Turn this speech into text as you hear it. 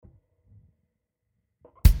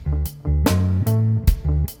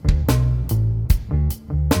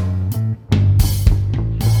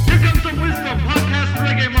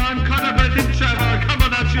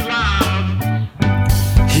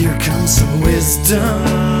wisdom,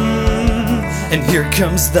 and here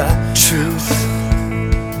comes the truth.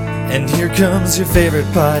 And here comes your favorite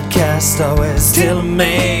podcast, always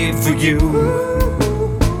tailor-made for you.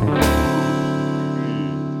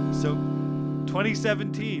 So,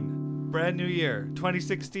 2017, brand new year.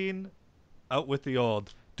 2016, out with the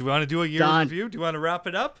old. Do we want to do a year review? Do you want to wrap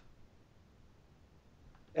it up?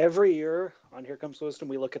 Every year on Here Comes Wisdom,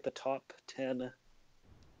 we look at the top 10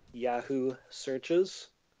 Yahoo searches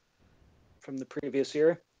from the previous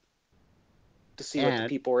year to see what the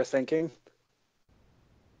people were thinking.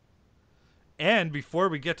 And before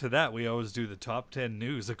we get to that, we always do the top 10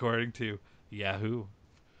 news according to Yahoo.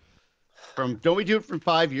 Don't we do it from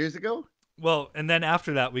 5 years ago? Well, and then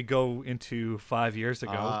after that, we go into 5 years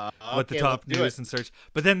ago, what the top news and search.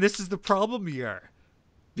 But then this is the problem year,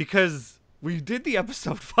 because we did the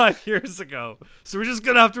episode 5 years ago. So we're just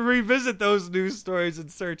going to have to revisit those news stories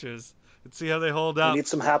and searches and see how they hold up. We need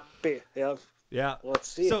some happy, yeah. Yeah. Let's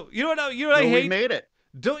see. So, you know what I hate? We made it.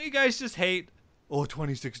 Don't you guys just hate,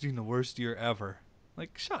 2016, the worst year ever?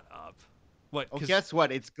 Like, shut up. What? Oh, guess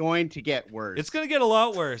what? It's going to get worse. It's going to get a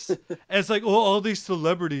lot worse. And it's like, all these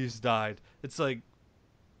celebrities died. It's like,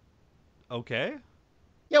 okay.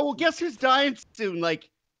 Yeah, well, guess who's dying soon? Like,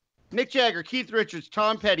 Mick Jagger, Keith Richards,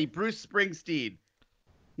 Tom Petty, Bruce Springsteen,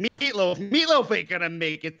 Meatloaf. Meatloaf ain't going to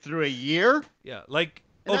make it through a year. Yeah, like...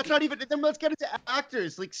 And that's not even... Then let's get into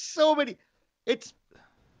actors. Like, so many... It's...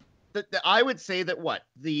 I would say that,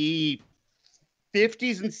 the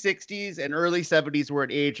 50s and 60s and early 70s were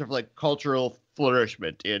an age of, like, cultural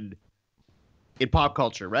flourishment in pop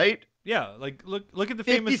culture, right? Yeah, like, look at the 50s,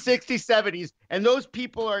 famous... 60s, 70s, and those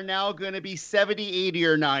people are now going to be 70, 80,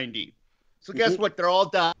 or 90. So guess what? They're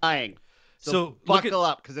all dying. So buckle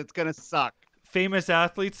up, because it's going to suck. Famous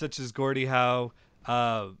athletes such as Gordie Howe,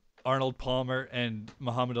 Arnold Palmer, and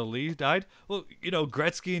Muhammad Ali died. Well,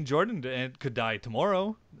 Gretzky and Jordan could die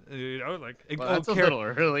tomorrow. That's a little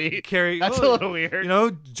early. That's a little weird.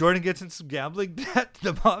 Jordan gets in some gambling debt.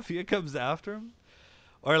 The mafia comes after him.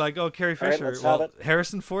 Or Carrie Fisher.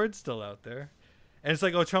 Harrison Ford's still out there. And it's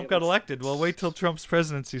like, Trump got elected. Well, wait till Trump's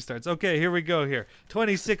presidency starts. Okay, here we go here.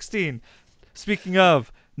 2016. Speaking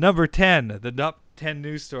of, number 10, the top 10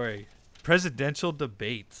 news story. Presidential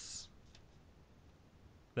debates.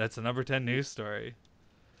 That's a number 10 news story.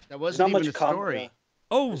 That wasn't even a story.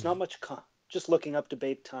 There's not much... Just looking up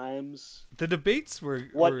debate times. The debates were...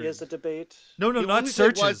 What is a debate? No, not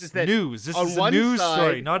searches. News. This is a news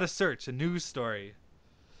story, not a search. A news story.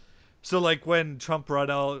 So, like, when Trump brought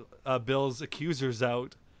out Bill's accusers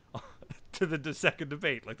out to the second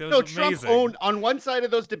debate. Like, that was amazing. Trump owned... On one side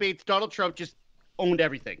of those debates, Donald Trump just owned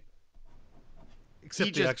everything. Except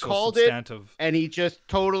he the just actual called substantive. It, and he just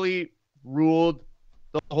totally ruled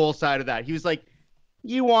the whole side of that. He was like,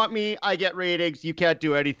 you want me, I get ratings, you can't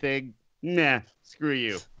do anything. Nah, screw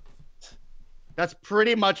you. That's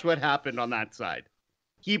pretty much what happened on that side.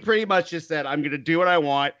 He pretty much just said, I'm going to do what I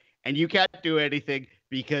want, and you can't do anything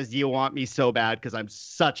because you want me so bad because I'm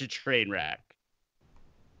such a train wreck.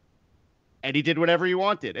 And he did whatever he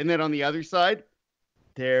wanted. And then on the other side,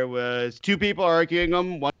 there was two people arguing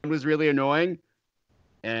him. One was really annoying,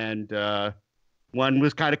 and one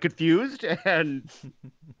was kind of confused, and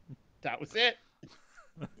that was it.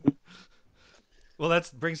 Well,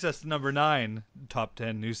 that brings us to number 9, top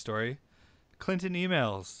 10 news story. Clinton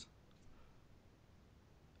emails.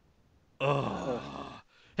 Oh.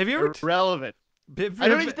 Have you ever... Irrelevant. I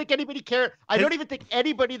don't even think anybody cared. I don't even think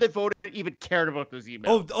anybody that voted even cared about those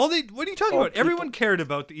emails. What are you talking about? Everyone cared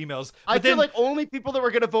about the emails. I feel like only people that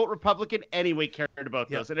were going to vote Republican anyway cared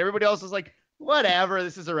about those. And everybody else was like, whatever,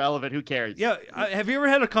 this is irrelevant. Who cares? Yeah. Have you ever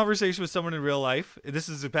had a conversation with someone in real life? This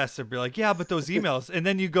is the best. They'll be like, yeah, but those emails. And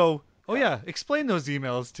then you go, oh, yeah, explain those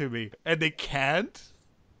emails to me. And they can't?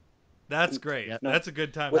 That's great. Yeah, no. That's a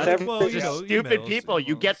good time. Stupid emails, people.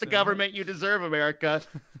 You get the government you deserve, America.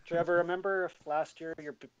 Trevor, remember last year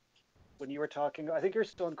when you were talking, I think you're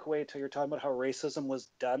still in Kuwait, you were talking about how racism was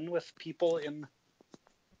done with people in...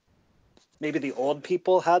 Maybe the old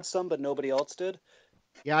people had some, but nobody else did.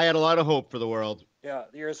 Yeah, I had a lot of hope for the world. Yeah,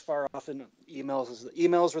 the year's far off in emails.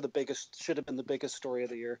 Emails were should have been the biggest story of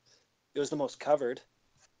the year. It was the most covered.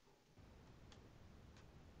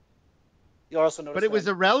 You also noticed but it was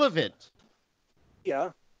irrelevant. Yeah,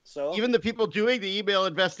 so... Even the people doing the email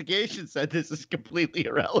investigation said this is completely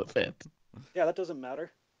irrelevant. Yeah, that doesn't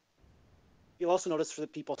matter. You'll also notice for the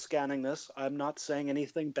people scanning this, I'm not saying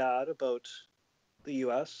anything bad about the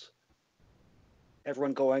U.S.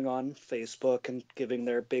 Everyone going on Facebook and giving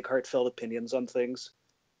their big heartfelt opinions on things.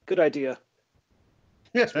 Good idea.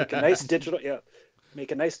 Let's make a nice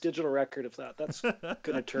digital record of that. That's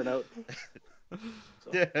going to turn out.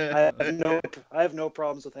 So I have no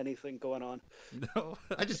problems with anything going on. No.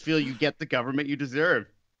 I just feel you get the government you deserve.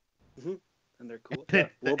 Mm-hmm. And they're cool.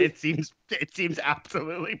 It seems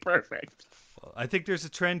absolutely perfect. Well, I think there's a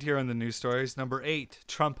trend here on the news stories. Number 8,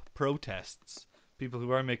 Trump protests. People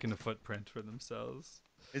who are making a footprint for themselves.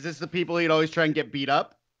 Is this the people he'd always try and get beat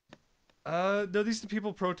up? No, these are the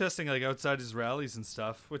people protesting like outside his rallies and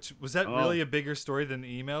stuff. Which was that really a bigger story than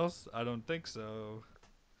the emails? I don't think so.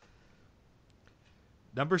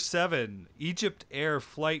 Number 7, Egypt Air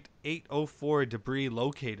Flight 804 debris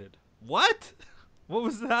located. What? What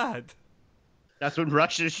was that? That's when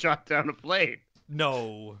Russia shot down a plane.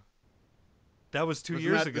 No. That was 2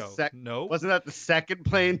 years ago. No. Wasn't that the second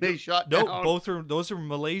plane they shot down? No, those are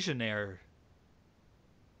Malaysian Air.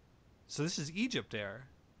 So this is Egypt Air.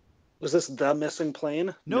 Was this the missing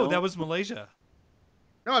plane? No, that was Malaysia.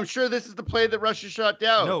 No, I'm sure this is the plane that Russia shot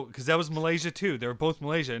down. No, because that was Malaysia too. They were both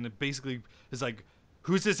Malaysia, and it basically is like,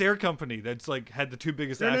 who's this air company that's like had the two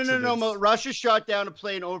biggest accidents? No. Russia shot down a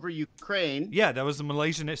plane over Ukraine. Yeah, that was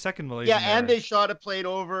the second Malaysian. Yeah, and they shot a plane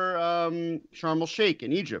over Sharm el Sheikh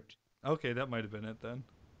in Egypt. Okay, that might have been it then.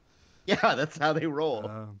 Yeah, that's how they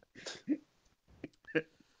roll.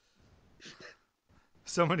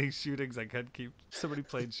 So many shootings I could keep. So many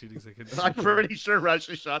plane shootings I could keep. I'm pretty sure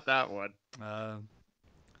Russia shot that one.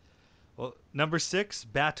 Well, number 6,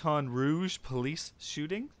 Baton Rouge police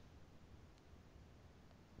shooting.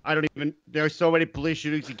 There's so many police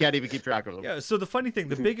shootings you can't even keep track of them. Yeah, so the funny thing,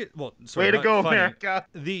 way to go, America.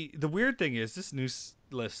 The weird thing is this news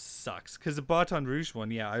list sucks because the Baton Rouge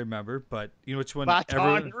one, yeah, I remember, but you know which one?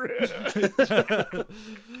 Baton Rouge.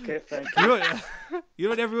 Okay, thank you. You know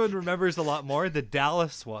what everyone remembers a lot more? The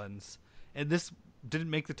Dallas ones, and this didn't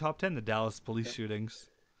make the top 10. The Dallas police shootings.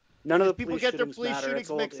 None of the people get their police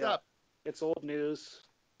shootings mixed up. It's old news.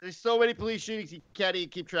 There's so many police shootings you can't even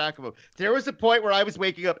keep track of them. There was a point where I was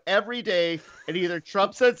waking up every day and either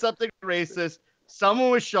Trump said something racist, someone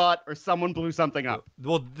was shot, or someone blew something up.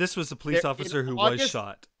 Well, this was a police officer who was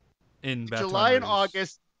shot in Baton July Rouge. and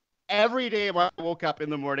August. Every day when I woke up in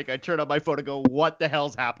the morning, I turned on my phone and go, what the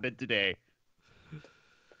hell's happening today?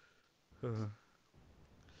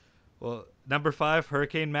 Well, number 5,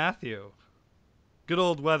 Hurricane Matthew. Good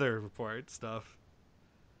old weather report stuff.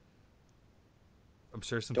 I'm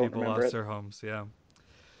sure some people lost their homes, yeah.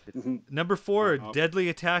 Mm-hmm. Number 4, deadly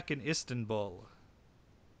attack in Istanbul.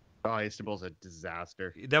 Oh, Istanbul's a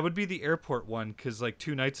disaster. That would be the airport one, because like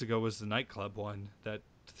 2 nights ago was the nightclub one that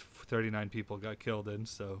 39 people got killed in,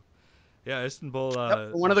 so... Yeah, Istanbul...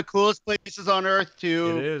 one of the coolest places on earth,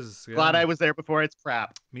 too. It is, yeah. Glad I was there before it's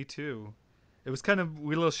crap. Me too. It was kind of a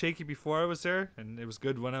little shaky before I was there, and it was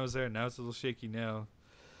good when I was there, and now it's a little shaky now.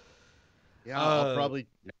 Yeah, I'll probably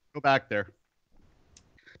go back there.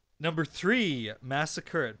 Number 3,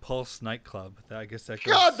 massacre at Pulse nightclub. I guess that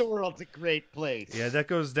goes... God, the world's a great place. Yeah, that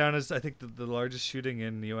goes down as, I think, the largest shooting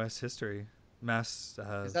in U.S. history. Is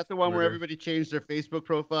that the one where everybody changed their Facebook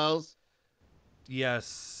profiles?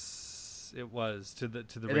 Yes, it was, to the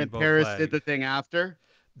and rainbow then Paris flag. did the thing after?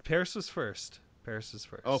 Paris was first.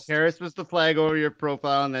 Oh, Paris was the flag over your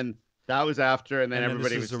profile, and then that was after, and then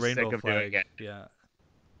everybody was the sick rainbow of flag. doing it. Yeah.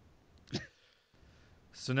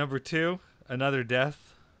 So number 2, another death.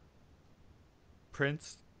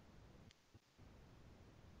 Prince.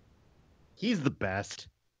 He's the best.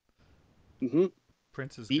 Mm-hmm.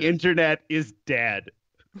 Prince is the good. internet is dead.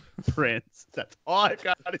 Prince. That's all I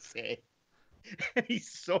gotta say. And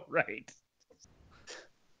he's so right.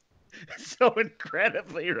 So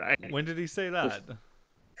incredibly right. When did he say that?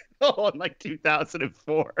 Oh, in like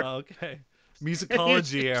 2004. Oh, okay.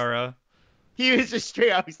 Musicology era. He was just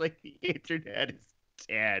straight out. He's like, the internet is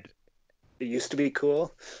dead. It used to be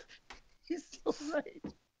cool. He's so right.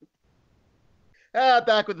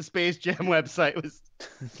 Back when the Space Jam website was...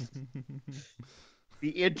 The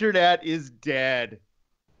internet is dead.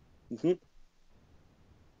 Mm-hmm.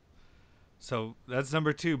 So that's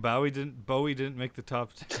number 2. Bowie didn't make the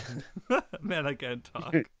top 10. Man, I can't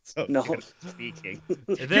talk. So no. good at speaking.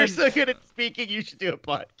 Then, You're so good at speaking, you should do a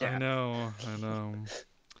podcast. I know.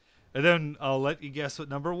 And then I'll let you guess what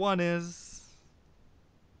number 1 is.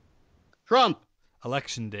 Trump.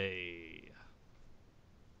 Election Day.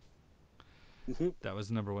 Mm-hmm. That was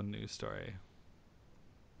the number 1 news story.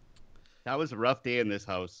 That was a rough day in this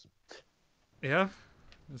house. Yeah?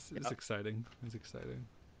 It's exciting. It's exciting.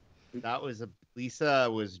 That was Lisa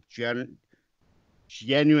was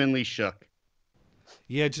genuinely shook.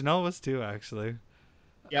 Yeah, Janelle was too, actually.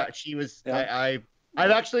 Yeah, she was. Yeah.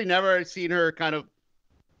 I've actually never seen her kind of.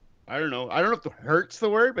 I don't know if the hurt's the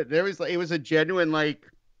word, but it was a genuine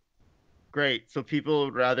great. So people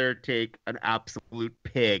would rather take an absolute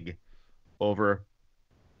pig over,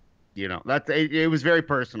 it was very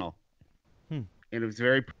personal. And it was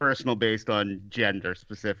very personal based on gender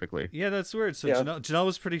specifically. Yeah, that's weird. So Janelle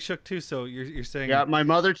was pretty shook too. So you're saying? Yeah, my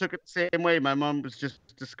mother took it the same way. My mom was just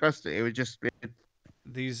disgusted. It was just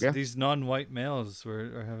these non-white males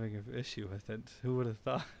are having an issue with it. Who would have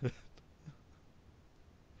thought?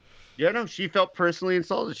 Yeah, no, she felt personally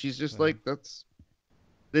insulted. She's just like,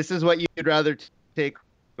 this is what you'd rather take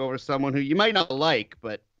over someone who you might not like,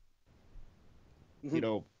 but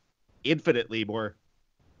infinitely more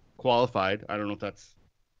qualified. I don't know if that's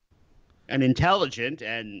an intelligent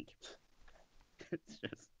and it's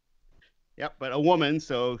just but a woman,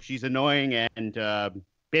 so she's annoying and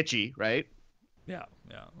bitchy, right? Yeah.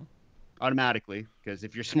 Automatically, because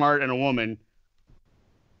if you're smart and a woman,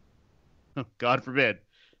 God forbid.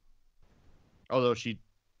 Although she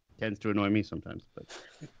tends to annoy me sometimes, but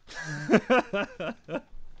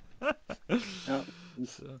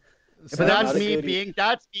but that's me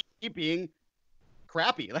being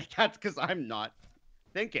crappy. Like, that's because I'm not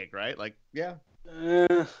thinking, right? Like, yeah.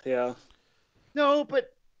 Yeah. No,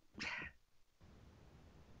 but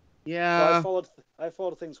yeah. So I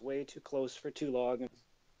followed things way too close for too long.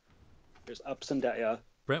 There's ups and downs. Yeah.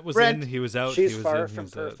 Brent was in, he was out. She's he was far in, from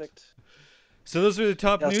perfect. Out. So those were the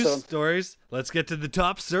top news stories. Let's get to the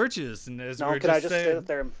top searches. And as I just say that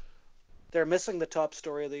they're missing the top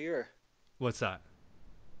story of the year. What's that?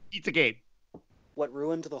 Pizzagate. What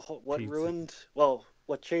ruined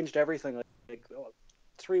what changed everything? Like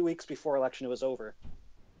 3 weeks before election, it was over.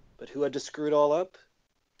 But who had to screw it all up?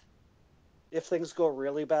 If things go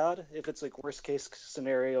really bad, if it's like worst case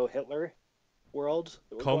scenario Hitler world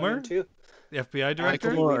that we're Comer? going into, the FBI director?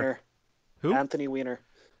 Anthony Weiner. Who? Anthony Weiner.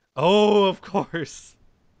 Oh, of course.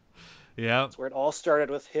 Yeah. That's where it all started,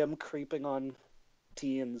 with him creeping on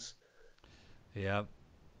teens. Yeah.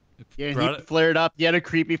 Yeah, he flared up. He had a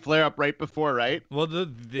creepy flare up right before, right? Well,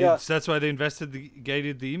 that's why they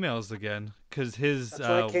investigated the emails again, because his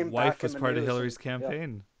wife was part of Hillary's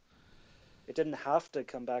campaign. Yeah. It didn't have to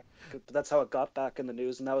come back, but that's how it got back in the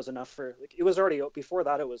news, and that was enough for. Like, it was already before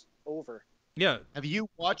that. It was over. Yeah. Have you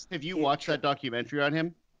watched that documentary on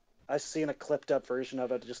him? I've seen a clipped up version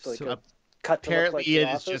of it, just like a cut to look like The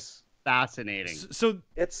Office. Just fascinating. So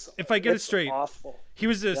if I get it straight, awful. He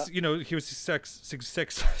was he was a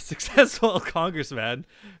successful congressman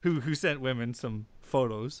who sent women some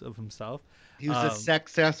photos of himself. He was a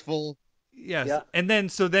successful. Yes. Yeah. And then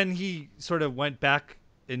he sort of went back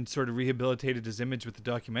and sort of rehabilitated his image with the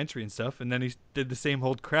documentary and stuff, and then he did the same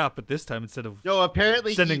old crap, but this time instead of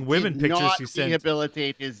apparently sending women pictures, he sent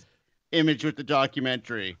rehabilitate his image with the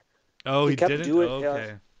documentary. Oh, he didn't. Okay.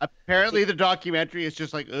 Yeah. Apparently, the documentary is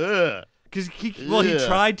just like ugh. Because he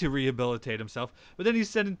tried to rehabilitate himself, but then he's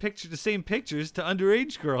sending the same pictures to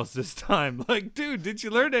underage girls this time. Like, dude, did you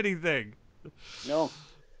learn anything? No.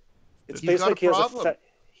 It's basically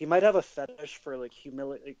he might have a fetish for like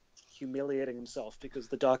humiliating himself, because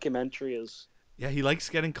the documentary is. Yeah, he likes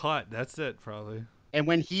getting caught. That's it, probably. And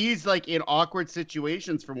when he's like in awkward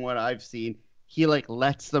situations, from what I've seen, he like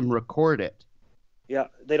lets them record it. Yeah,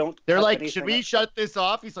 they don't. They're like, should we shut this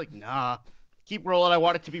off? He's like, nah, keep rolling. I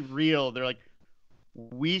want it to be real. They're like,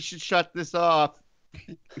 we should shut this off.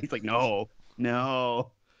 He's like, no.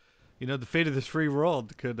 You know, the fate of this free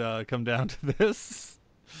world could come down to this.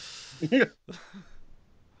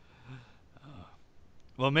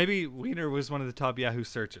 Well, maybe Weiner was one of the top Yahoo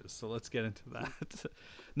searches, so let's get into that.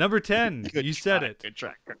 Number 10, you said it. Good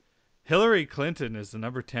track. Hillary Clinton is the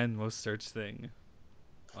number 10 most searched thing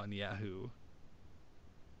on Yahoo.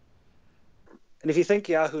 And if you think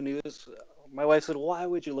Yahoo News, my wife said, why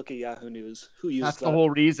would you look at Yahoo News? Who uses that? That's the whole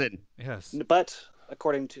reason. Yes. But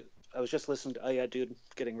according to, I was just listening to,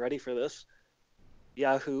 getting ready for this.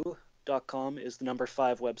 Yahoo.com is the number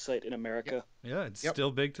 5 website in America. Yeah, it's still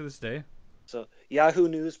big to this day. So Yahoo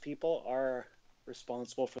News people are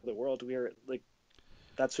responsible for the world. We are like,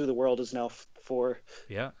 that's who the world is now for.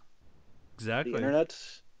 Yeah, exactly. The internet.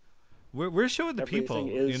 We're showing the people,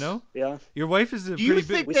 Yeah. Your wife is do you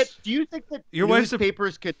think that your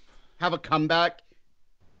newspapers could have a comeback?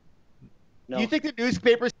 No. Do you think that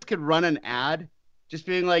newspapers could run an ad just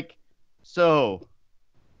being like, so,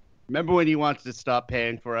 remember when you wanted to stop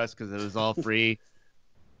paying for us because it was all free?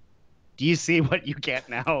 Do you see what you get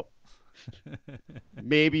now?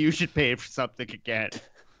 Maybe you should pay for something again.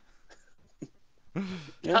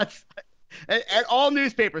 Yeah. And all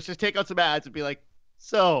newspapers just take out some ads and be like,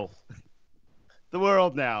 so, the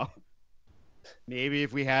world now. Maybe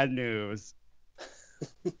if we had news.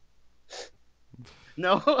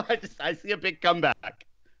 No, I see a big comeback.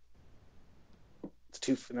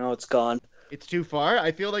 It's gone. It's too far.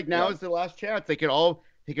 I feel like now is the last chance. They could all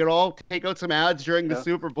They could all take out some ads during the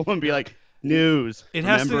Super Bowl and be like, news. It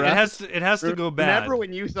has to go bad. Remember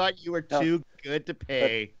when you thought you were too good to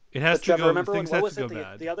pay? It has to go. Remember things what have was to it? go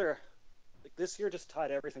bad. The other, like, this year just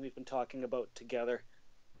tied everything we've been talking about together.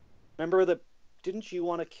 Remember that? Didn't you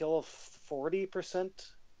want to kill 40%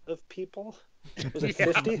 of people? Was it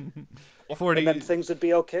 50? 40. And then things would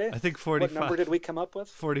be okay. I think 45. What number did we come up with?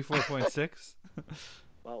 44.6.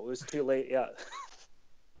 Well, it was too late. Yeah.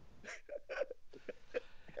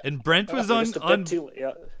 And Brent was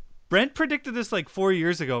yeah. Brent predicted this like 4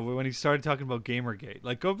 years ago when he started talking about Gamergate.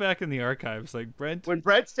 Like, go back in the archives. Like, Brent. When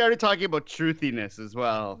Brent started talking about truthiness as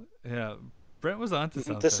well. Yeah, Brent was onto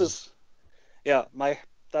something. This is, yeah,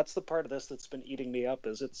 that's the part of this that's been eating me up.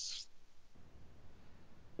 Is it's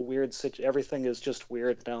weird. Everything is just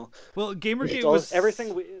weird now. Well, Gamergate was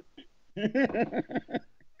everything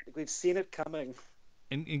we've seen it coming.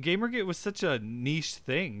 And Gamergate was such a niche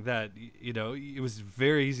thing that, you know, it was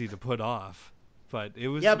very easy to put off. But it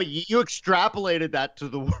was. Yeah, but you extrapolated that to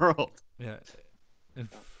the world. Yeah.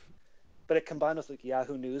 But it combined with like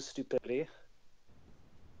Yahoo News stupidity.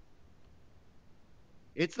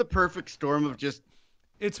 It's the perfect storm of just.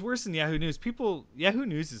 It's worse than Yahoo News. Yahoo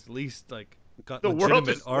News is at least like got the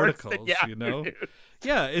legitimate articles, you know.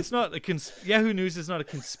 Yeah, it's not Yahoo News is not a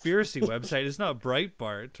conspiracy website. It's not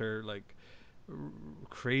Breitbart or like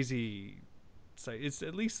crazy site. It's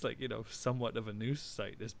at least like, you know, somewhat of a news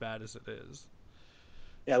site, as bad as it is.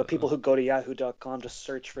 Yeah, the people who go to yahoo.com to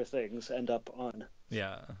search for things end up on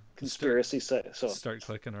conspiracy sites. So start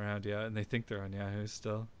clicking around, and they think they're on Yahoo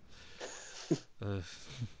still.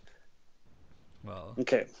 Well,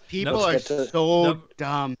 okay. People are so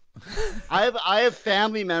dumb. I have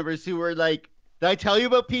family members who were like, "Did I tell you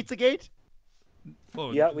about Pizzagate?"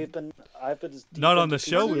 Oh, yeah, I've been not on the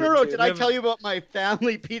show. No, did I tell you about my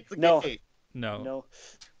family Pizzagate? No.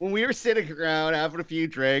 When we were sitting around having a few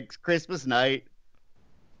drinks, Christmas night,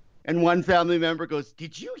 and one family member goes,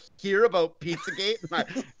 "Did you hear about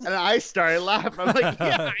Pizzagate?" And I started laughing. I'm like,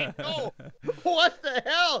 "Yeah, I know. What the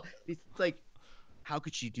hell?" He's like, "How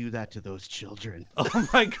could she do that to those children?" Oh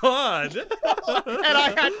my god! And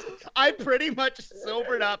I pretty much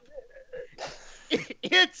sobered up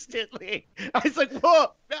instantly. I was like,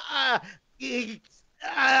 "Whoa!"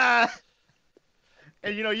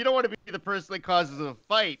 And you know, you don't want to be the person that causes a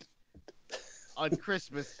fight on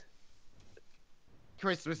Christmas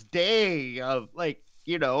Day of, like,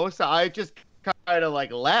 you know, so I just kind of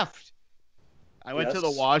like left. I went to the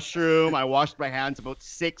washroom. I washed my hands about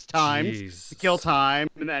 6 times to kill time,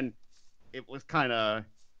 and then it was kind of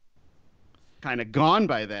gone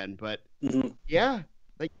by then. But yeah,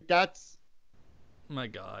 like that's. My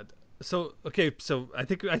God. So okay, so I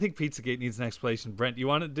think Pizzagate needs an explanation. Brent, you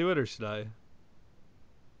want to do it or should I?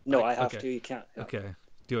 No, I have to. You can't. Yeah. Okay,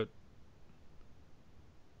 do it.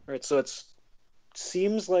 All right, so it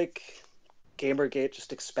seems like Gamergate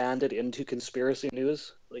just expanded into conspiracy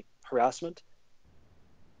news, like harassment.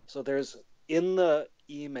 So there's, in the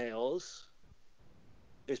emails,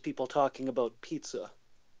 there's people talking about pizza.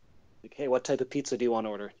 Like, hey, what type of pizza do you want to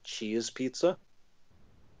order? Cheese pizza?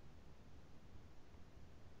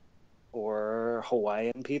 Or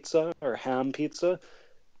Hawaiian pizza? Or ham pizza?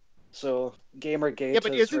 So Gamergate. Yeah,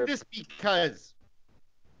 but isn't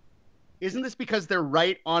this because they're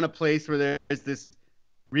right on a place where there's this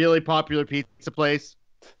really popular pizza place?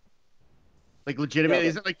 Like, legitimately,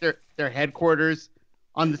 isn't like their headquarters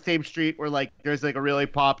on the same street where, like, there's like a really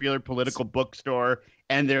popular political bookstore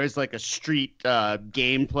and there's like a street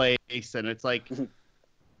game place, and it's like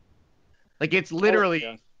it's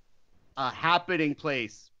literally a happening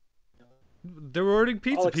place. They were ordering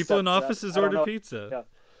pizza. People in offices ordered pizza.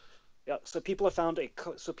 Yeah. So people have found a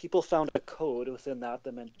code within that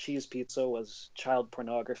meant cheese pizza was child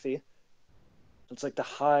pornography. It's like the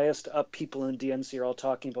highest up people in DNC are all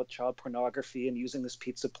talking about child pornography and using this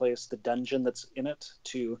pizza place, the dungeon that's in it,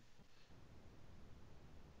 to.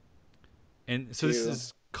 And so this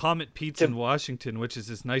is Comet Pizza in Washington, which is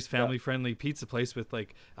this nice family-friendly pizza place with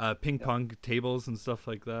like ping pong tables and stuff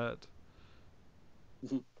like that.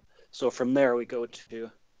 So from there we go to.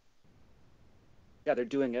 Yeah, they're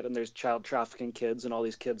doing it, and there's child trafficking kids, and all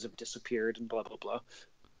these kids have disappeared, and blah blah blah.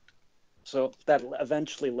 So that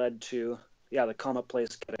eventually led to. Yeah, the Comet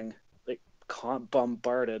place getting like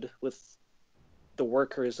bombarded with the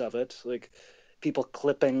workers of it, like people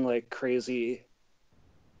clipping like crazy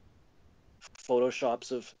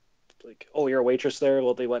photoshops of like, oh, you're a waitress there.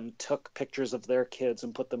 Well, they went and took pictures of their kids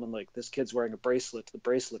and put them in like, this kid's wearing a bracelet. The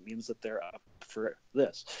bracelet means that they're up for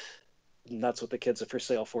this, and that's what the kids are for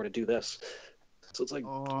sale for, to do this. So it's like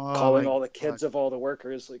calling all the kids of all the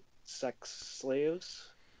workers like sex slaves.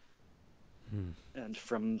 And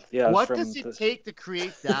from what does it take to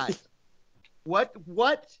create that? What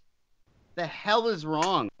the hell is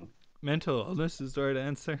wrong? Mental illness is the right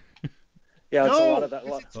answer. Yeah, it's no, a lot of that.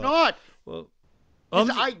 It's not. Well,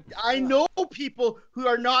 I know people who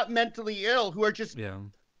are not mentally ill who are just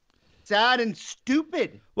sad and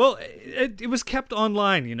stupid. Well, it was kept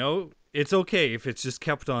online, you know. It's okay if it's just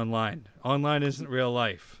kept online. Online isn't real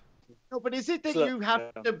life. No, but is it that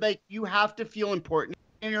you have to feel important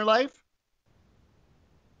in your life?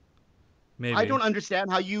 Maybe. I don't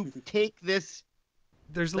understand how you take this.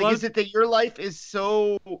 There's is it that your life is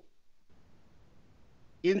so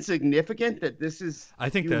insignificant that this is? I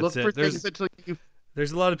think that's it.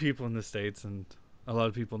 There's a lot of people in the States and a lot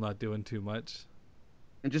of people not doing too much.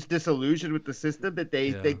 And just disillusioned with the system that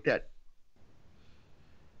they think that.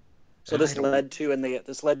 So this led to in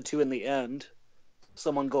the end,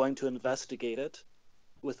 someone going to investigate it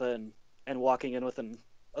and walking in with an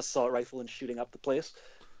assault rifle and shooting up the place.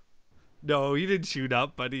 No, he didn't shoot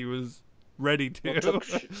up, but he was ready to.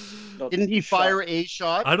 Didn't he fire a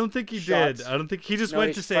shot? I don't think he did. I don't think he just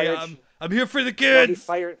went to say, "I'm here for the kids." He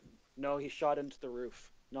shot into the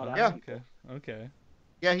roof. Okay.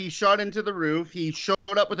 Yeah, he shot into the roof. He showed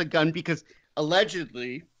up with a gun because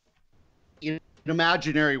allegedly, in an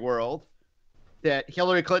imaginary world, that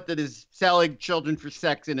Hillary Clinton is selling children for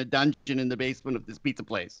sex in a dungeon in the basement of this pizza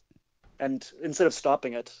place. And instead of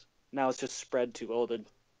stopping it, now it's just spread to the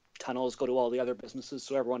tunnels go to all the other businesses,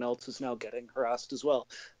 so everyone else is now getting harassed as well.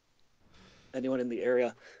 Anyone in the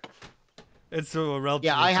area. It's a relative.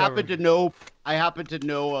 Yeah, I happen to know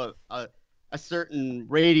a certain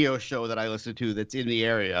radio show that I listen to that's in the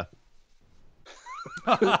area.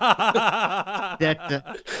 that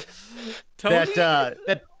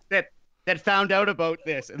found out about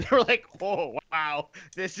this, and they were like, "Oh wow,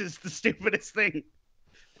 this is the stupidest thing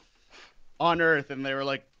on earth." And they were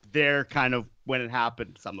like, there kind of when it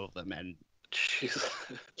happened, some of them, and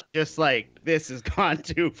just like, this has gone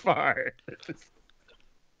too far.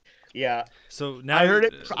 Yeah. So now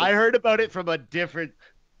I heard about it from a different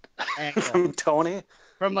angle. From Tony?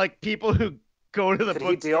 From like people who go to the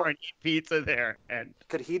bookstore and eat pizza there. And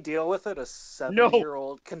could he deal with it? A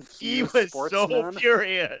 70-year-old confused sportsman? He was so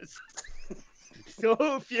furious.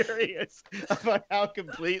 So furious about how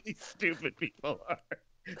completely stupid people are.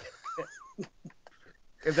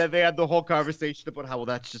 And then they had the whole conversation about how, well,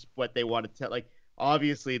 that's just what they wanted to. Like,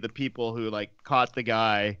 obviously, the people who like caught the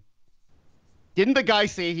guy. Didn't the guy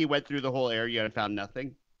say he went through the whole area and found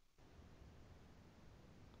nothing?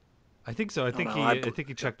 I think so. I think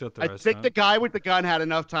he checked out the restaurant. I think the guy with the gun had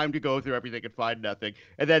enough time to go through everything and find nothing.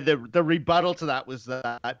 And then the rebuttal to that was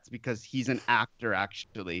that's because he's an actor,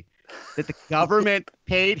 actually. That the government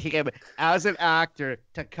paid him as an actor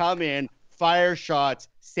to come in, fire shots,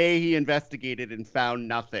 say he investigated and found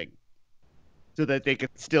nothing, so that they could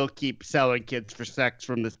still keep selling kids for sex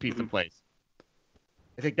from this pizza place.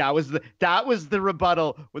 I think that was the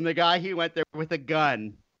rebuttal when the guy he went there with a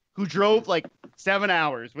gun, who drove like 7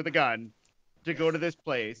 hours with a gun to go to this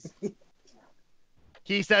place.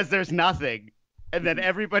 He says there's nothing. And then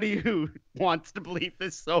everybody who wants to believe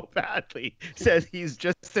this so badly says he's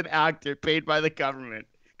just an actor paid by the government,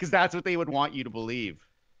 because that's what they would want you to believe.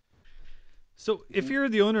 So if you're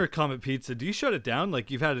the owner of Comet Pizza, do you shut it down?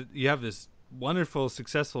 Like you have this wonderful,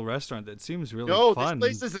 successful restaurant that seems really fun. No,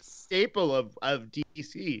 this place is a staple of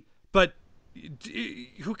DC. But do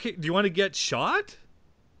you want to get shot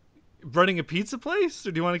running a pizza place,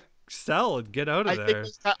 or do you want to sell and get out of there?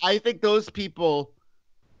 I think those people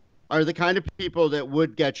are the kind of people that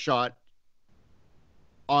would get shot.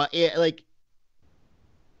 Like,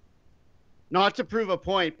 not to prove a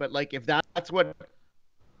point, but like if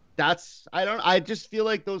I just feel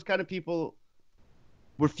like those kind of people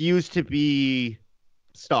refuse to be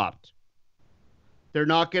stopped. They're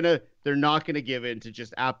not gonna give in to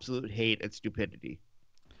just absolute hate and stupidity.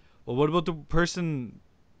 Well, what about the person,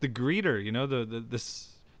 the greeter? You know, the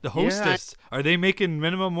hostess. Yeah, are they making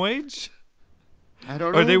minimum wage? I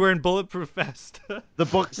don't know. Or are they wearing bulletproof vest? The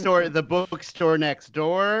bookstore next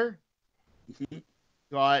door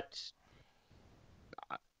got.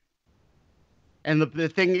 And the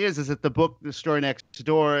thing is that the store next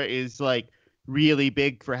door is like really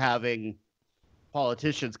big for having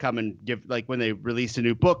politicians come and give, like when they release a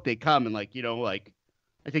new book, they come and like, you know, like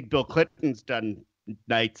I think Bill Clinton's done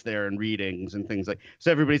nights there and readings and things like.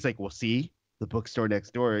 So everybody's like, well, see, the bookstore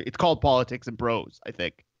next door. It's called Politics and Bros, I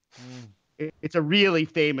think. It's a really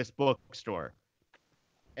famous bookstore,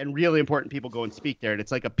 and really important people go and speak there, and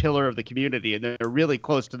it's like a pillar of the community, and they're really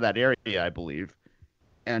close to that area, I believe.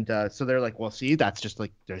 And so they're like, well, see, that's just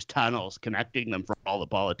like there's tunnels connecting them for all the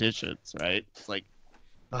politicians, right? It's like,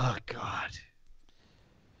 Oh God.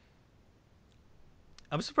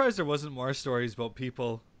 I'm surprised there wasn't more stories about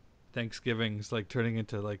people Thanksgivings like turning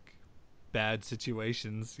into like bad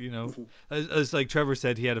situations. As like Trevor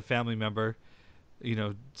said, he had a family member,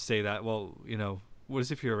 say that. Well, what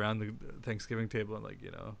is if you're around the Thanksgiving table and like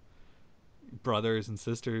brothers and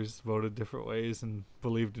sisters voted different ways and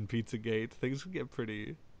believed in Pizzagate? Things would get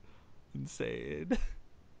pretty insane.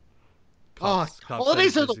 Cops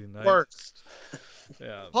holidays are the worst.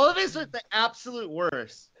 Yeah. Holidays are the absolute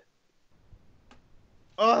worst.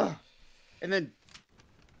 Ugh. And then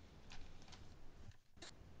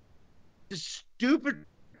just stupid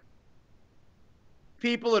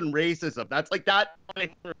people and racism. That's like that.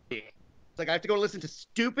 It's like I have to go listen to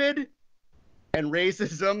stupid and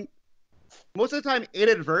racism. Most of the time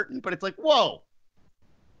inadvertent, but it's like, whoa,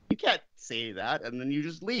 you can't say that, and then you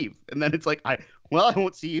just leave. And then it's like, I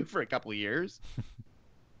won't see you for a couple of years.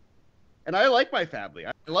 And I like my family.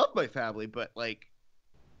 I love my family, but like,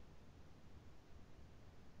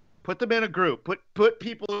 put them in a group. Put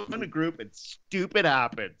people in a group, and stupid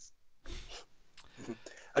happens.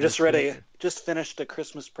 I just finished A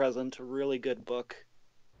Christmas Present, a really good book.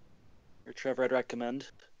 Or Trevor, I'd recommend.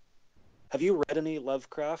 Have you read any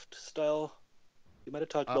Lovecraft style? You might have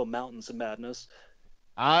talked about Mountains of Madness.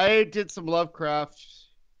 I did some Lovecraft.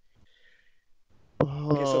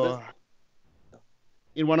 Okay, so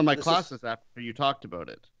in one of my classes after you talked about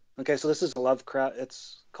it. Okay, so this is Lovecraft.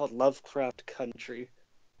 It's called Lovecraft Country.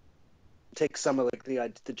 Take some of like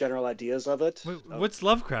the general ideas of it. Wait, what's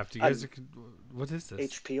Lovecraft? You guys what is this?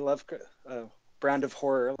 H.P. Lovecraft, brand of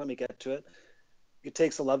horror. Let me get to it. It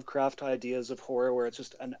takes the Lovecraft ideas of horror, where it's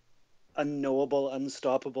just an unknowable,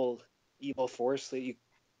 unstoppable evil force that you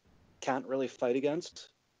can't really fight against.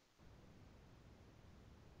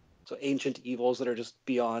 So ancient evils that are just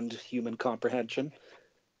beyond human comprehension.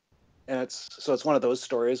 And it's one of those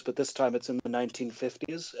stories, but this time it's in the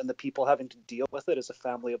 1950s, and the people having to deal with it is a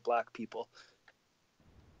family of black people.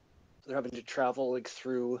 So they're having to travel like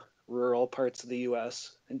through rural parts of the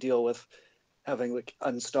U.S. and deal with having like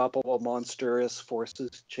unstoppable monstrous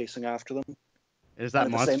forces chasing after them. Is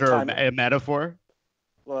that monster a metaphor?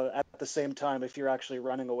 Well, at the same time, if you're actually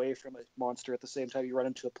running away from a monster at the same time you run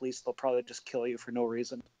into a police, they'll probably just kill you for no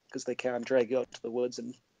reason because they can drag you out to the woods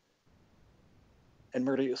and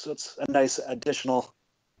murder you. So it's a nice additional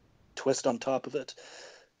twist on top of it.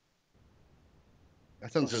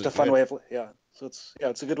 That sounds just really a fun good. way of So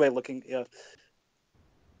it's a good way of looking. Yeah,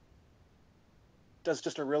 does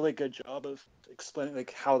just a really good job of explaining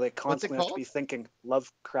like how they constantly have to be thinking.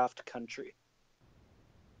 Lovecraft Country.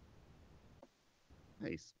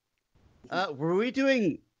 Nice. Were we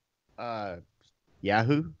doing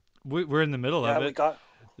Yahoo? We're in the middle of it. We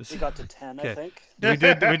got to 10, I think.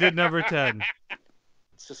 We did number 10.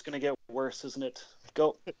 It's just gonna get worse, isn't it?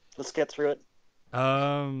 Go. Let's get through it.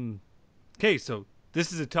 Okay, so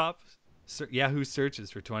this is a top Yahoo searches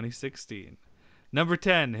for 2016. Number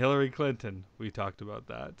 10, Hillary Clinton. We talked about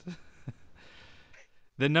that.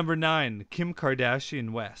 Then number 9, Kim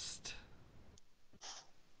Kardashian West.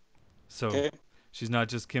 So she's not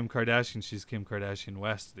just Kim Kardashian, she's Kim Kardashian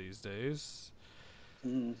West these days.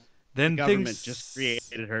 Mm. Then the government just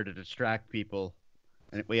created her to distract people.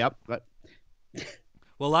 And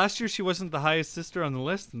Well, last year she wasn't the highest sister on the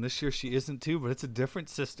list, and this year she isn't too, but it's a different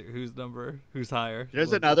sister who's higher.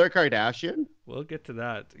 There's another Kardashian? We'll get to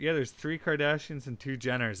that. Yeah, there's 3 Kardashians and 2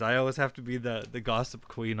 Jenners. I always have to be the gossip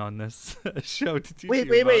queen on this show to teach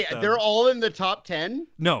you about them. They're all in the top 10?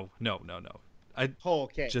 No.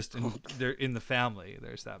 Okay. Just they're in the family.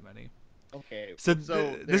 There's that many. Okay. So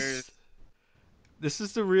this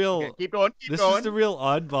is the real. Okay, keep going. This is the real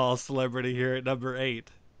oddball celebrity here at number 8.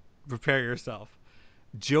 Prepare yourself.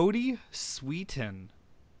 Jodie Sweetin.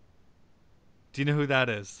 Do you know who that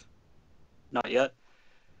is? Not yet.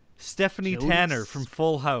 Stephanie Tanner from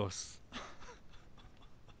Full House.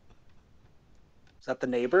 Is that the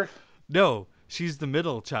neighbor? No, she's the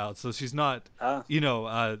middle child, so she's not,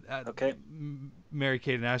 okay.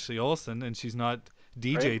 Mary-Kate and Ashley Olsen, and she's not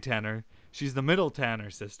DJ Tanner. She's the middle Tanner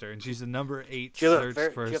sister, and she's the number 8 search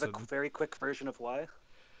person. Do you have a very quick version of why?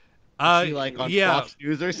 Is she like on Fox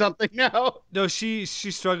News or something now? No, she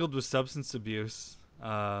struggled with substance abuse,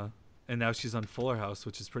 and now she's on Fuller House,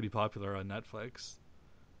 which is pretty popular on Netflix.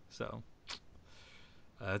 So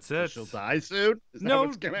that's it. She'll die soon? No,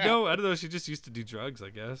 I don't know. She just used to do drugs, I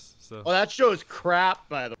guess. So. Well, that show's crap,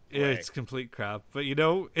 by the way. Yeah, it's complete crap. But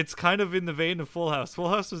it's kind of in the vein of Full House. Full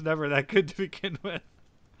House was never that good to begin with.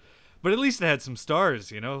 But at least it had some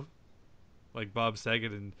stars, like Bob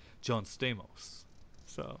Saget and John Stamos.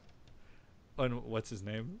 So. And what's his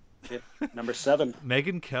name? Number 7.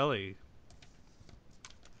 Megyn Kelly.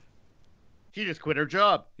 She just quit her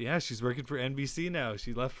job. Yeah, she's working for NBC now.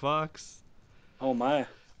 She left Fox. Oh my.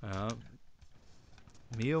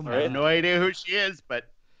 Me oh my. I have no idea who she is, but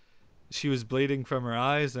she was bleeding from her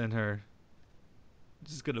eyes and her.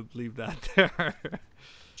 Just gonna leave that there.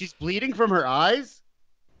 She's bleeding from her eyes?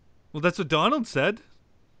 Well, that's what Donald said.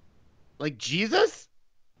 Like Jesus?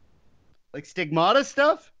 Like stigmata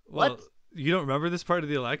stuff? Well, What? You don't remember this part of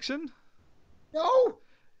the election? No.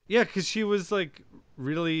 Yeah, because she was like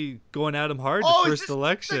really going at him hard the first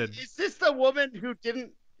election. Is this the woman who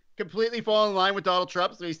didn't completely fall in line with Donald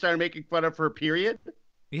Trump, so he started making fun of her period?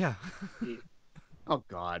 Yeah. Oh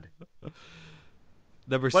God.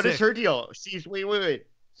 Number What 6. is her deal? She's wait.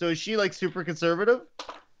 So is she like super conservative?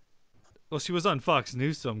 Well, she was on Fox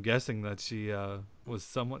News, so I'm guessing that she was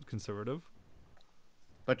somewhat conservative.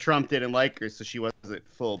 But Trump didn't like her, so she wasn't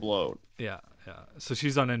full blown. Yeah. So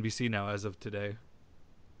she's on NBC now as of today.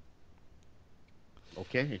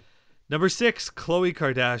 Okay. Number 6, Khloe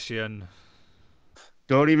Kardashian.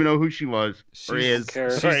 Don't even know who she was or is.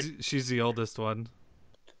 She's the oldest one.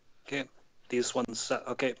 Okay. These ones.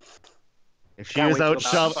 Okay. If she was out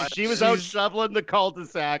shoveling the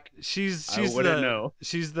cul-de-sac, I wouldn't know.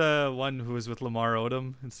 She's the one who was with Lamar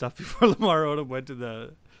Odom and stuff before Lamar Odom went to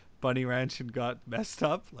the Bunny Ranch and got messed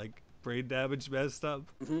up, like brain damage messed up.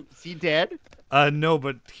 Mm-hmm. Is he dead? No,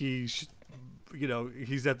 but he's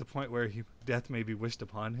at the point where death may be wished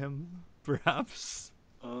upon him, perhaps.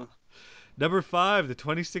 Number 5, the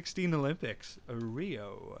 2016 Olympics,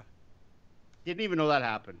 Rio. Didn't even know that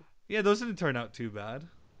happened. Yeah, those didn't turn out too bad.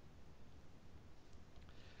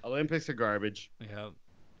 Olympics are garbage. Yeah.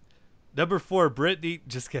 Number 4, Britney.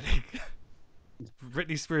 Just kidding.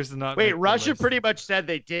 Britney Spears did not. Wait, Russia pretty much said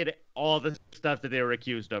they did all the stuff that they were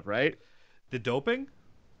accused of, right? The doping?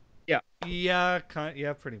 Yeah. Yeah,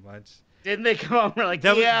 pretty much. Didn't they come over like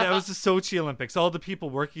that was the Sochi Olympics. All the people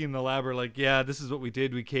working in the lab are like, yeah, this is what we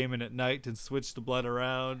did. We came in at night and switched the blood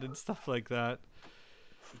around and stuff like that.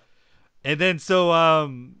 And then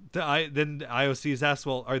then the IOC is asked,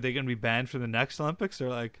 well, are they going to be banned from the next Olympics? They're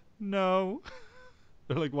like, no.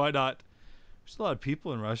 They're like, why not? There's a lot of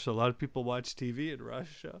people in Russia. A lot of people watch TV in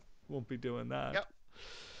Russia. Won't be doing that. Yep.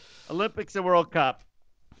 Olympics and World Cup.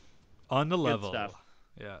 On the Good level. Stuff.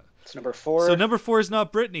 Yeah. It's number 4. So number 4 is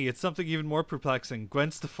not Britney. It's something even more perplexing.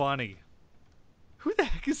 Gwen Stefani. Who the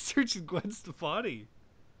heck is searching Gwen Stefani?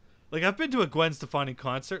 Like, I've been to a Gwen Stefani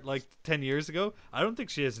concert like 10 years ago. I don't think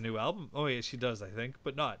she has a new album. Oh, yeah, she does, I think,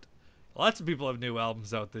 but not. Lots of people have new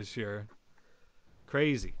albums out this year.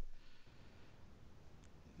 Crazy.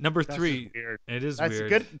 Number 3. Weird. It is That's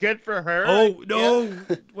weird. That's good for her. Oh, no.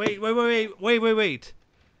 Yeah. Wait.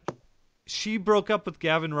 She broke up with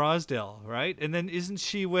Gavin Rossdale, right? And then isn't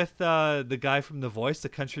she with the guy from The Voice, the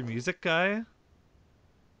country music guy?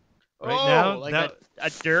 Like a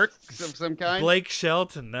Dirk of some kind? Blake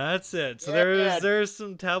Shelton, that's it. So there's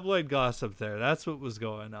some tabloid gossip there. That's what was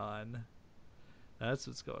going on. That's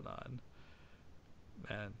what's going on.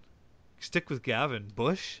 Man. Stick with Gavin.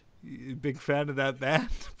 Bush? You big fan of that band?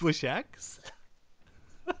 Bush X?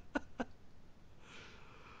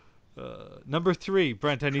 Number 3,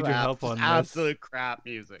 Brent, I need your help on this. Absolute crap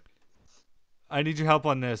music. I need your help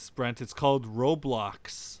on this, Brent. It's called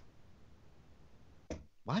Roblox.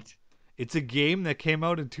 What? It's a game that came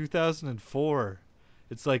out in 2004.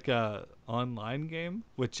 It's like a online game,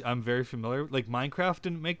 which I'm very familiar with. Like Minecraft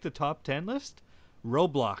didn't make the top 10 list.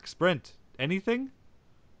 Roblox. Brent, anything?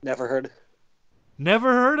 Never heard.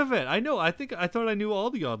 Never heard of it. I know. I thought I knew all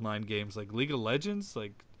the online games, like League of Legends,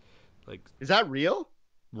 like. Is that real?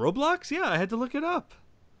 Roblox? Yeah, I had to look it up.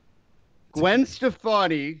 Gwen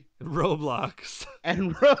Stefani. Roblox.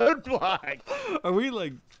 And Roblox. Are we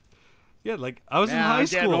like? Yeah, like I was in high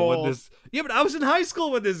school when this. Yeah, but I was in high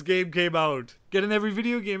school when this game came out. Getting every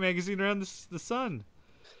video game magazine around the sun.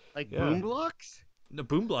 Like Boomblocks? No,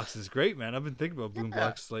 Boomblocks is great, man. I've been thinking about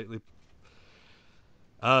Boomblocks lately.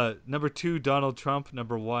 Number 2, Donald Trump.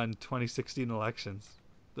 Number 1, 2016 elections.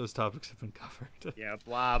 Those topics have been covered. Yeah,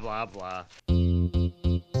 blah blah blah.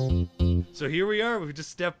 So here we are. We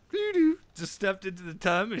just stepped into the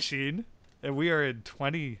time machine, and we are in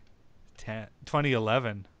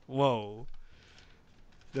 2011. Whoa.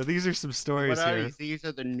 Now these are some stories here. These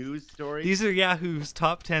are the news stories? These are Yahoo's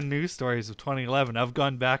top 10 news stories of 2011. I've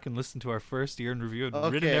gone back and listened to our first year in review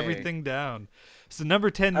and written everything down. So number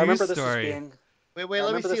 10 news story. Wait,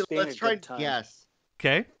 let me see. Let's try and guess.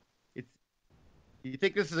 Okay. You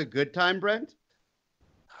think this is a good time, Brent?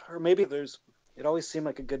 Or maybe it always seemed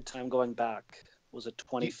like a good time going back. Was it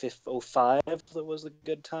 2005 that was the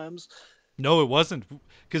good times? No, it wasn't.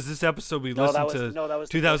 Because this episode we listened to that was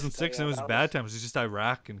 2006 and it was bad times. It was just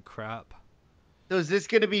Iraq and crap. So is this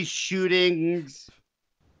going to be shootings?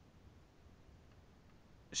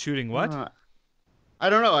 Shooting what? I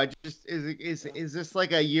don't know. I just is this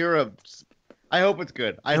like a year of? I hope it's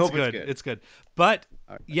good. It's good. It's good. But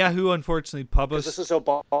Yahoo unfortunately published. This is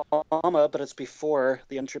Obama, but it's before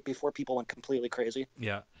people went completely crazy.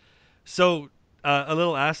 Yeah. So a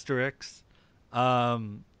little asterisk.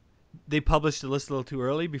 They published the list a little too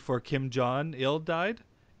early before Kim Jong-il died,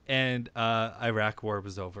 and Iraq war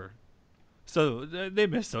was over. So they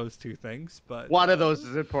missed those two things, but one of those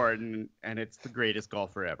is important, and it's the greatest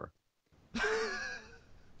golfer ever.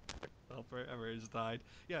 Golfer ever has died.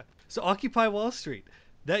 Yeah. So Occupy Wall Street.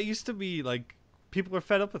 That used to be like people are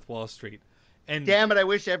fed up with Wall Street. And damn it, I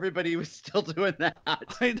wish everybody was still doing that.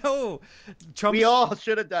 I know. We all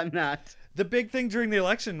should have done that. The big thing during the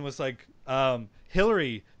election was like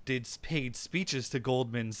Hillary did paid speeches to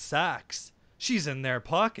Goldman Sachs. She's in their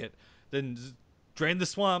pocket. Then drain the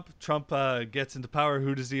swamp. Trump gets into power.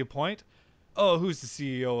 Who does he appoint? Oh, who's the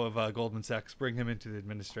CEO of Goldman Sachs? Bring him into the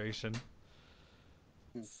administration.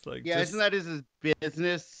 It's like isn't that his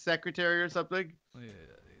business secretary or something? Yeah,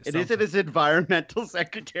 it isn't his environmental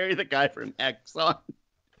secretary, the guy from Exxon.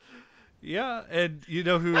 Yeah, and you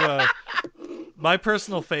know who my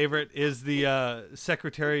personal favorite is the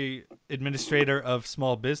secretary administrator of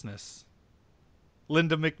small business.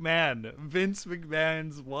 Linda McMahon, Vince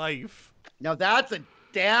McMahon's wife. Now that's a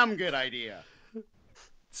damn good idea.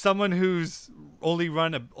 Someone who's only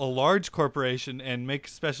run a large corporation and make a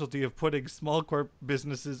specialty of putting small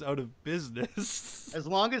businesses out of business. As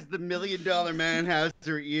long as the $1 Million Man has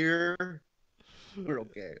her ear, we're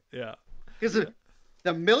okay. Yeah. Because the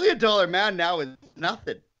 $1 Million Man now is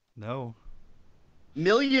nothing. No. $1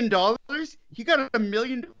 million? You got $1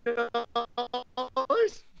 million?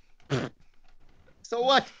 So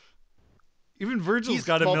what? Even Virgil's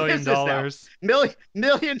got $1 million. $1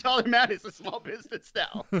 million Man is a small business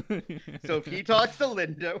now. So if he talks to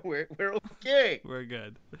Linda, we're okay. We're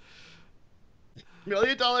good. $1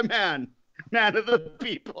 Million Man of the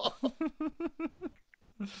people.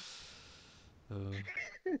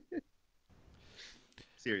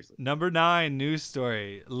 Seriously. Number 9 news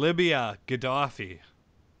story: Libya, Gaddafi.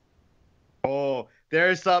 Oh,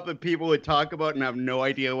 there's something people would talk about and have no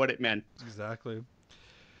idea what it meant. Exactly.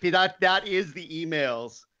 That is the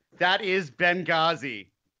emails. That is Benghazi.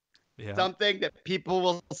 Yeah. Something that people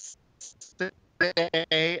will say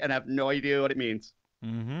and have no idea what it means.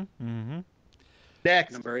 Mm-hmm. Mm-hmm.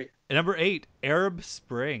 Next. Number 8, Arab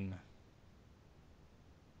Spring.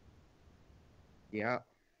 Yeah.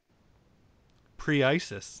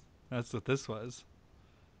 Pre-ISIS. That's what this was.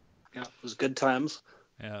 Yeah, it was good times.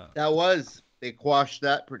 Yeah. That was. They quashed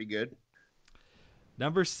that pretty good.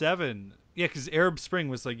 Number 7. Yeah, because Arab Spring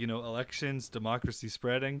was like, elections, democracy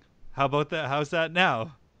spreading. How about that? How's that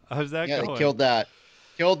now? How's that going? Yeah, they killed that.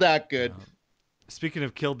 Killed that good. Speaking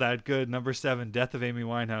of killed that good, number 7, death of Amy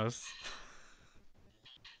Winehouse.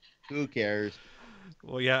 Who cares?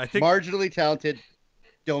 Well, yeah, I think... Marginally talented,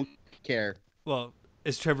 don't care. Well,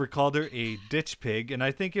 as Trevor called her, a ditch pig. And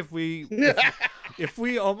I think if we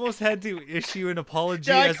almost had to issue an apology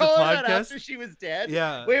as a podcast... Did I call her that after she was dead?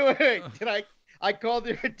 Yeah. Wait. I called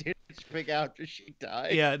her a ditch pig after she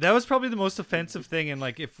died. Yeah, that was probably the most offensive thing. And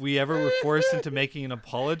like, if we ever were forced into making an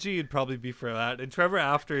apology, it'd probably be for that. And Trevor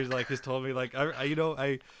after has told me like,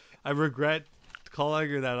 I regret calling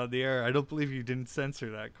her that on the air. I don't believe you didn't censor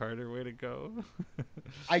that, Carter. Way to go.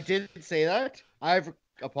 I didn't say that. I've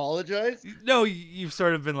apologized. No, you've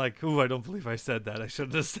sort of been like, "Ooh, I don't believe I said that. I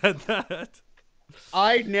shouldn't have said that."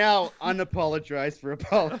 I now unapologize for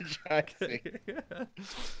apologizing.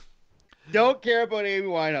 Don't care about Amy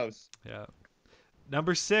Winehouse. Yeah.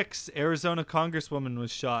 Number 6, Arizona Congresswoman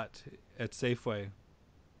was shot at Safeway.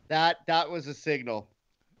 That was a signal.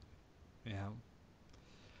 Yeah.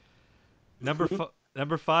 Number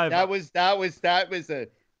 5.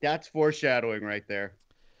 That's foreshadowing right there.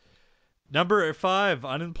 Number 5,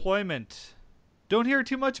 unemployment. Don't hear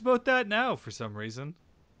too much about that now for some reason.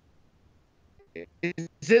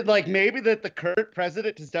 Is it like maybe that the current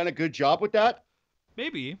president has done a good job with that?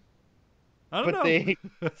 Maybe. I don't know. They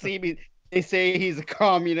say he's a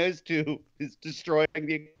communist who is destroying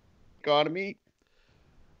the economy.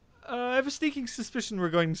 I have a sneaking suspicion we're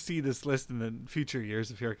going to see this list in the future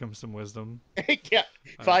years if Here Comes Some Wisdom. Yeah,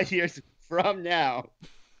 5 years from now.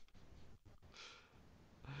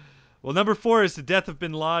 Well, number 4 is the death of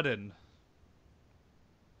Bin Laden.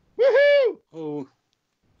 Woohoo! Oh.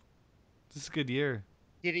 This is a good year.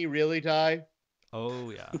 Did he really die? Oh,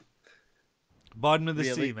 yeah. Bottom of the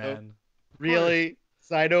sea, man. Really?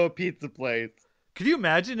 Sino pizza place. Could you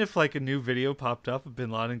imagine if like a new video popped up of Bin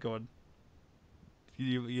Laden going,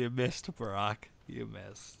 you missed Barack. You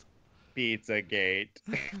missed. Pizzagate.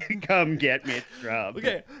 Come get me, Trump.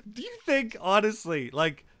 Okay, do you think, honestly,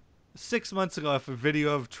 like 6 months ago, if a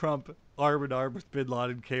video of Trump arm in arm with Bin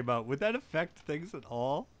Laden came out, would that affect things at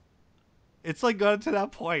all? It's like gotten to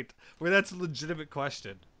that point where that's a legitimate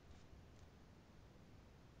question.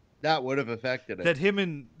 That would have affected it. That him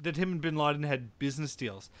and Bin Laden had business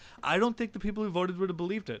deals. I don't think the people who voted would have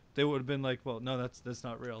believed it. They would have been like, "Well, no, that's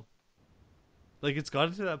not real." Like, it's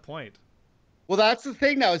gotten to that point. Well, that's the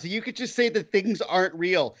thing now, is that you could just say that things aren't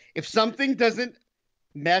real. If something doesn't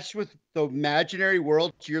mesh with the imaginary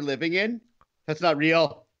world you're living in, that's not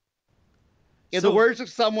real. In the words of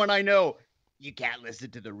someone I know, you can't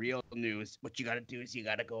listen to the real news. What you got to do is you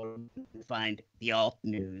got to go and find the alt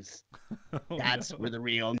news. That's where the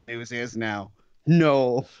real news is now.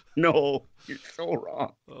 No, you're so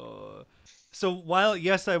wrong. So while,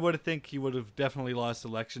 yes, I would think he would have definitely lost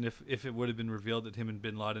election if it would have been revealed that him and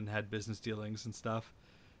Bin Laden had business dealings and stuff.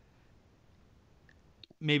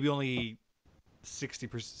 Maybe only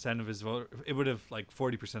 60% of his vote, it would have, like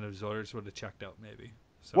 40% of his voters would have checked out, maybe.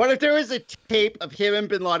 So. What if there was a tape of him and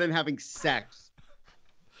Bin Laden having sex?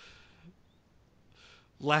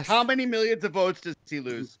 How many millions of votes does he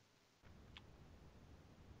lose?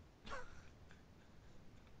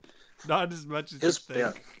 Not as much as you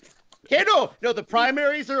think. Okay, no, the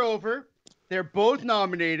primaries are over. They're both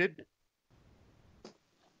nominated.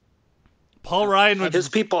 Paul Ryan would... His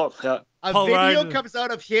people, yeah. A video comes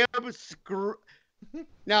out of him.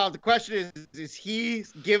 Now, the question is he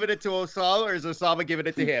giving it to Osama or is Osama giving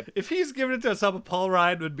it to him? If he's giving it to Osama, Paul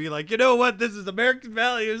Ryan would be like, you know what? This is American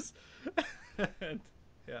values.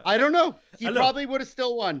 Yeah. I don't know. He probably would have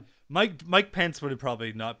still won. Mike Pence would have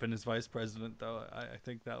probably not been his vice president, though. I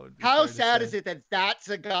think that would be... How sad is it that that's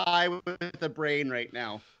a guy with a brain right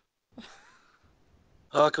now?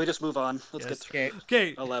 Can we just move on? Let's get through.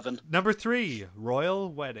 Okay. 11. Number 3,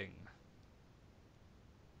 royal wedding.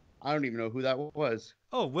 I don't even know who that was.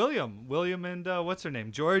 Oh, William and what's her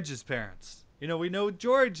name? George's parents. You know, we know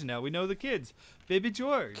George now. We know the kids. Baby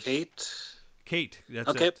George. Kate. That's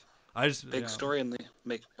okay. It. I just big story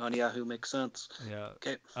on Yahoo makes sense. Yeah.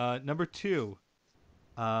 Okay. Number 2,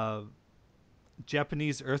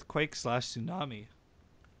 Japanese earthquake / tsunami.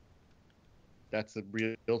 That's a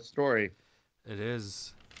real story. It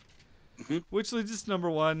is. Mm-hmm. Which leads us to number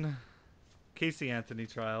 1, Casey Anthony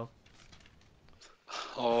trial.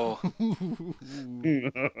 Oh.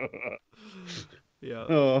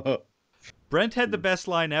 Yeah. Brent had the best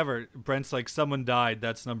line ever. Brent's like, someone died.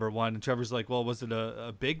 That's number 1. And Trevor's like, well, was it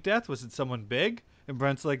a big death? Was it someone big? And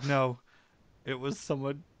Brent's like, no, it was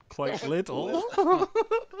someone quite little.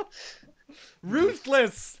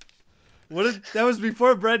 Ruthless. That was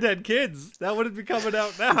before Brent had kids. That wouldn't be coming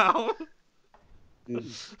out now.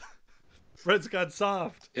 Brent's got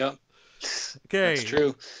soft. Yeah. Okay. That's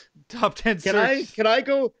true. Top 10 search. Can I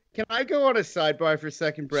go on a sidebar for a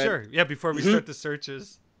second, Brent? Sure. Yeah, before we start the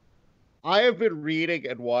searches. I have been reading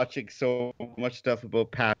and watching so much stuff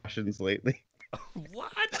about passions lately.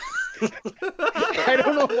 What? I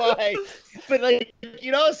don't know why, but like,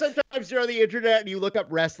 you know, sometimes you're on the internet and you look up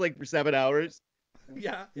wrestling for 7 hours.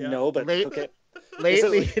 Yeah. No, but okay.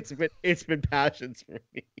 Lately, it's been passions for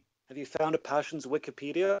me. Have you found a passions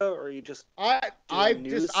Wikipedia, or are you just? I'm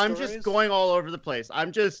just going all over the place.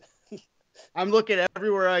 I'm looking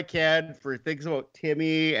everywhere I can for things about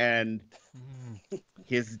Timmy and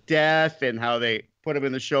his death and how they put him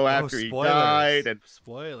in the show after he died, and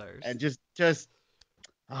spoilers, and just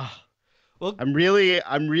well, I'm really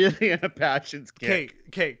in a passions kick.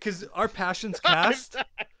 Okay, because our passions cast,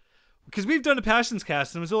 because we've done a passions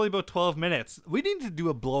cast and it was only about 12 minutes. We need to do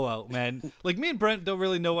a blowout, man. Like, me and Brent don't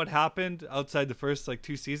really know what happened outside the first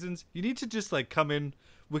 2 seasons. You need to just come in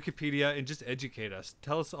Wikipedia and just educate us.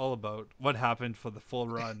 Tell us all about what happened for the full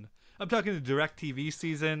run. I'm talking the DirecTV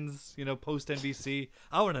seasons, post NBC.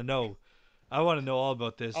 I want to know. I want to know all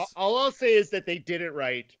about this. All I'll say is that they did it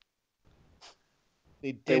right.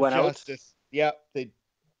 They went justice. Out? Yeah, they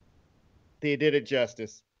did it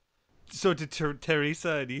justice. So did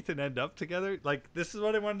Teresa and Ethan end up together? This is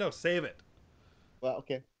what I want to know. Save it. Well,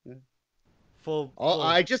 okay. Yeah. Full.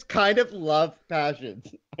 I just kind of love passions.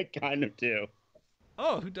 I kind of do.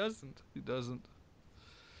 Oh, who doesn't?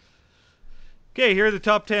 Okay, here are the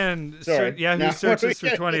top 10 Yahoo searches for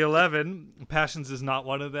 2011. Passions is not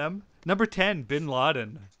one of them. Number 10, Bin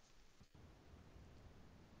Laden.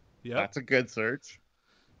 Yeah, that's a good search.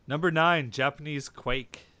 Number 9, Japanese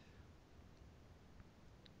quake.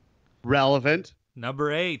 Relevant.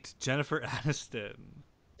 Number 8, Jennifer Aniston.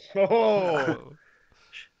 Oh.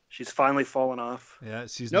 She's finally fallen off. Yeah,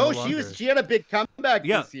 she's no longer. She had a big comeback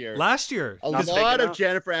Yeah, this year. last year. A lot of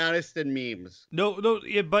Jennifer Aniston memes. No,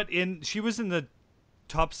 yeah, but she was in the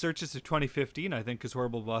top searches of 2015, I think, because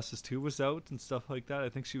Horrible Bosses 2 was out and stuff like that. I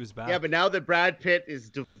think she was back. Yeah, but now that Brad Pitt is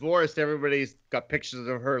divorced, everybody's got pictures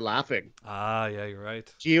of her laughing. Ah, yeah, you're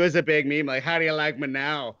right. She was a big meme. Like, how do you like me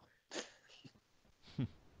now?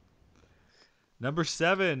 Number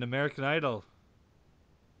 7, American Idol.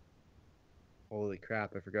 Holy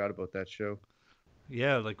crap, I forgot about that show.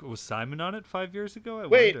 Yeah, like, was Simon on it 5 years ago?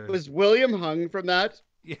 Wait, was William Hung from that?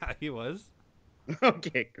 Yeah, he was.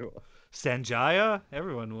 Okay, cool. Sanjaya?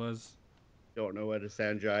 Everyone was. Don't know what a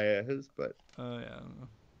Sanjaya is, but... Oh, yeah.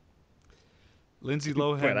 Lindsay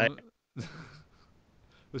Lohan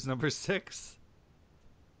was number 6.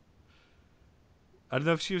 I don't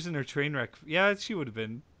know if she was in her train wreck. Yeah, she would have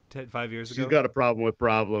been 5 years ago. She's got a problem with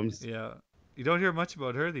problems. Yeah. You don't hear much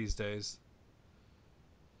about her these days.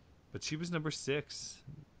 But she was number 6.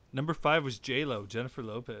 Number 5 was J-Lo, Jennifer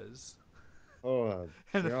Lopez. Oh,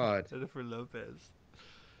 God. Jennifer Lopez.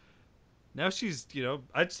 Now she's,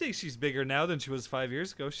 I'd say she's bigger now than she was 5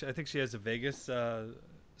 years ago. I think she has a Vegas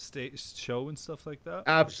stage show and stuff like that.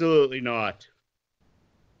 Absolutely not.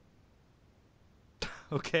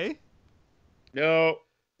 Okay. No.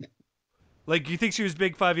 Like, you think she was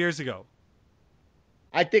big 5 years ago?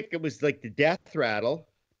 I think it was like the Death Rattle.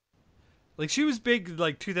 Like, she was big,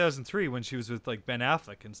 like, 2003 when she was with, like, Ben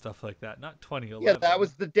Affleck and stuff like that, not 2011. Yeah, that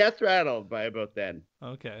was the Death Rattle by about then.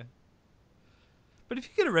 Okay. But if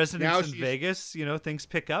you get a residence in Vegas, things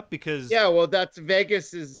pick up because... Yeah, well,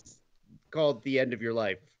 Vegas is called the end of your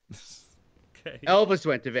life. Okay. Elvis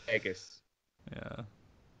went to Vegas. Yeah.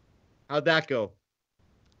 How'd that go?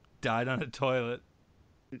 Died on a toilet.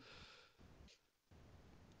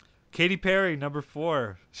 Katy Perry, number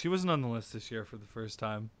 4. She wasn't on the list this year for the first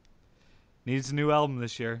time. Needs a new album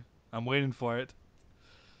this year. I'm waiting for it.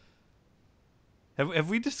 Have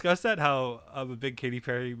we discussed that? How I'm a big Katy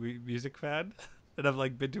Perry music fan, and I've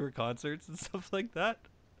like been to her concerts and stuff like that.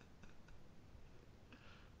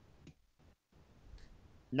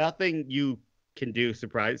 Nothing you can do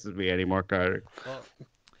surprises me anymore, Carter. Well,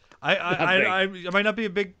 I might not be a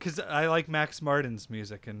big, because I like Max Martin's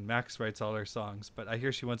music and Max writes all her songs, but I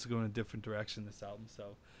hear she wants to go in a different direction this album,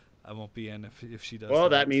 so I won't be in if she does. Well,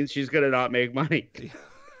 that means she's gonna not make money.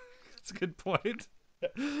 That's a good point.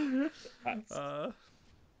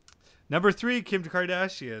 Number 3, Kim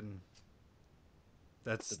Kardashian.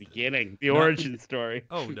 That's the beginning, the origin story.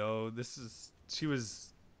 Oh no, she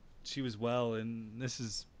was well, and this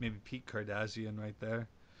is maybe peak Kardashian right there.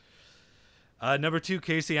 Number 2,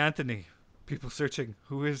 Casey Anthony. People searching,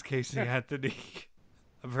 who is Casey Anthony?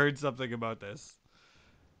 I've heard something about this.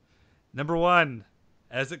 Number 1,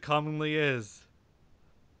 as it commonly is,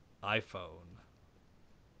 iPhone.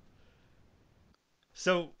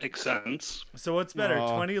 So makes sense. So what's better,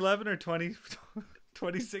 2011 or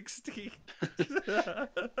 2016?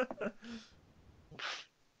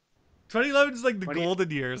 2011 is like the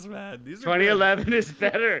golden years, man. 2011 is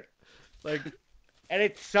better. Like, and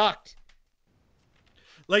it sucked.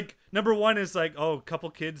 Like, number 1 is like, oh, a couple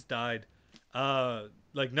kids died.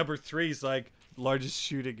 Like, number 3 is like largest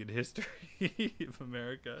shooting in history of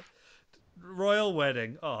America. Royal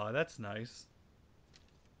wedding. Oh, that's nice.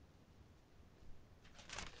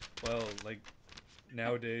 Well, like,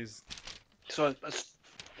 nowadays. So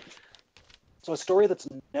a story that's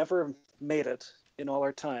never made it in all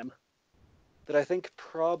our time, that I think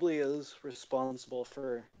probably is responsible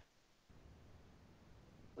for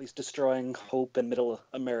at least destroying hope in middle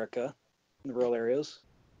America, in rural areas.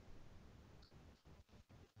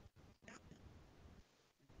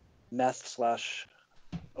 Meth /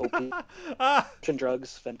 opium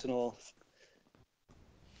drugs, fentanyl.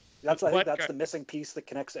 I think that's the missing piece that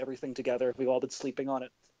connects everything together. We've all been sleeping on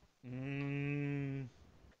it.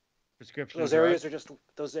 Prescription. Those areas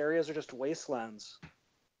are just wastelands.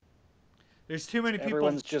 There's too many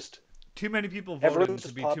people. Too many people voting everyone's just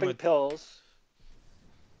to be popping too much pills.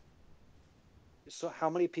 So how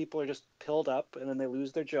many people are just pilled up and then they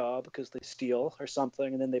lose their job because they steal or something,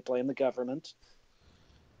 and then they blame the government?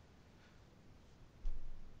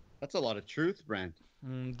 That's a lot of truth, Brent.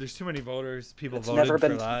 There's too many voters. People voted for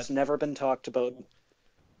that. It's never been talked about.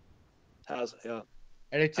 Yeah.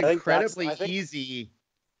 And it's incredibly easy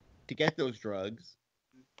to get those drugs.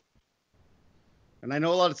 And I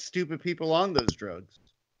know a lot of stupid people on those drugs.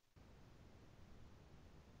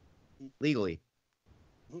 Legally.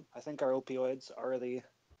 I think our opioids are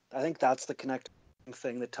I think that's the connecting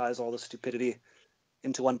thing that ties all the stupidity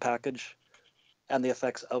into one package and the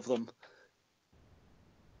effects of them.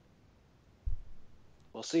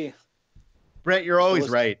 We'll see. Brett, you're always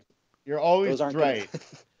right. You're always right.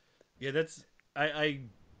 Yeah, that's I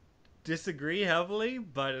disagree heavily,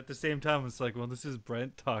 but at the same time, it's like, well, this is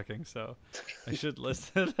Brent talking, so I should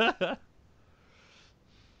listen.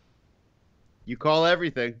 You call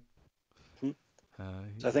everything.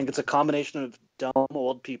 So I think it's a combination of dumb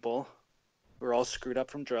old people who are all screwed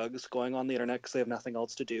up from drugs going on the internet because they have nothing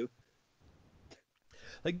else to do.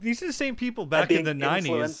 Like, these are the same people back in the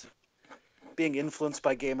 90s. Being influenced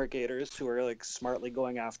by gamergators who are like smartly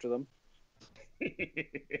going after them.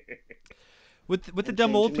 With the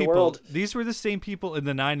dumb old people, these were the same people in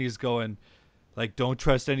the 90s going, like, don't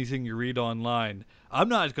trust anything you read online. I'm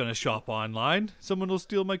not going to shop online. Someone will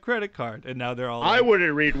steal my credit card. And now they're all like, I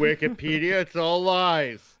wouldn't read Wikipedia. It's all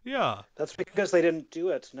lies. Yeah. That's because they didn't do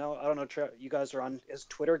it. Now, I don't know, you guys are on. Has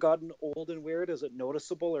Twitter gotten old and weird? Is it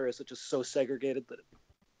noticeable, or is it just so segregated that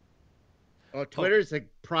Oh, Twitter's a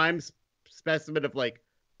prime specimen of, like,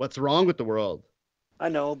 what's wrong with the world. I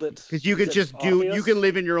know, but because you can just you can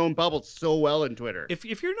live in your own bubble so well in Twitter.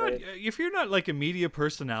 If you're not like a media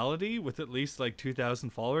personality with at least like 2,000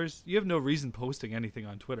 followers, you have no reason posting anything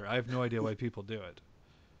on Twitter. I have no idea why people do it.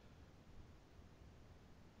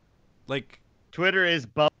 Like, Twitter is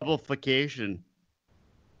bubblification.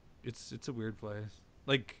 It's a weird place.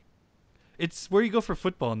 Like, it's where you go for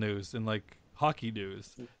football news and like hockey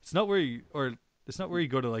news. It's not where you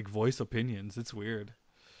go to like voice opinions. It's weird.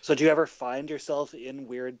 So do you ever find yourself in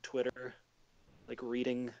weird Twitter, like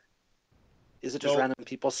reading? Is it just random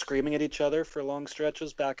people screaming at each other for long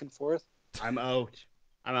stretches back and forth? I'm out.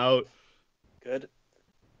 Good.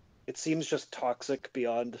 It seems just toxic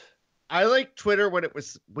beyond. I like Twitter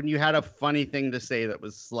when you had a funny thing to say that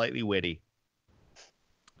was slightly witty.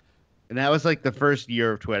 And that was like the first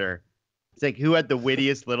year of Twitter. It's like, who had the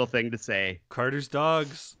wittiest little thing to say? Carter's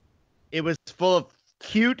dogs. It was full of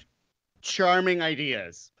cute, charming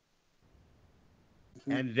ideas.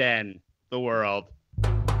 And then the world. I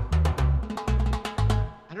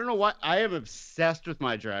don't know why. I am obsessed with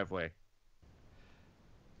my driveway.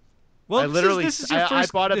 Well, this is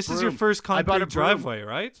your first concrete driveway,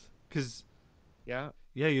 right? Because yeah,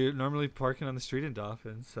 you're normally parking on the street in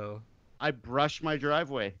Dauphin, so I brush my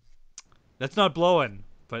driveway. That's not blowing,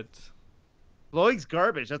 but blowing's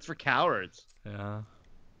garbage. That's for cowards. Yeah.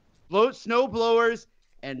 Snow blowers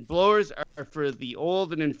and blowers are for the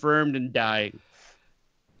old and infirmed and dying.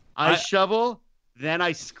 I shovel, then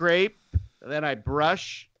I scrape, then I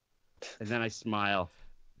brush, and then I smile.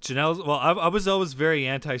 I was always very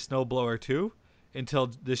anti-snowblower too,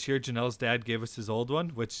 until this year Janelle's dad gave us his old one,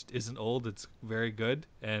 which isn't old, it's very good,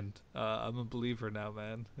 and I'm a believer now,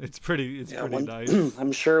 man. It's pretty nice.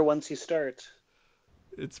 I'm sure once you start.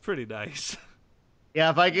 It's pretty nice.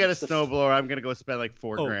 Yeah, if I get a snowblower, I'm gonna go spend like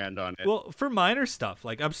 $4,000 on it. Well, for minor stuff,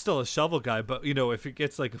 like I'm still a shovel guy, but if it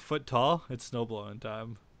gets like a foot tall, it's snowblowing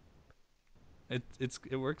time.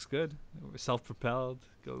 It works good. Self-propelled,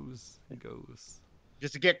 goes.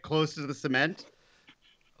 Just to get close to the cement.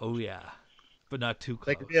 Oh yeah, but not too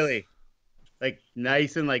close. Like really, like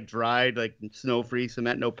nice and like dried, like snow-free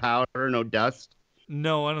cement, no powder, no dust.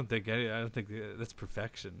 No, I don't think that's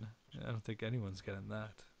perfection. I don't think anyone's getting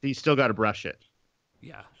that. So you still got to brush it.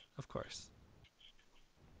 Yeah, of course.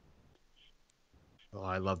 Oh,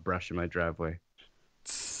 I love brushing my driveway.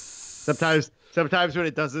 Sometimes when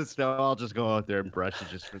it doesn't snow, I'll just go out there and brush it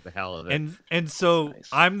just for the hell of it. And so nice.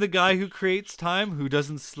 I'm the guy who creates time, who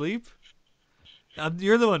doesn't sleep.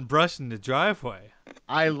 You're the one brushing the driveway.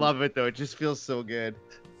 I love it though. It just feels so good.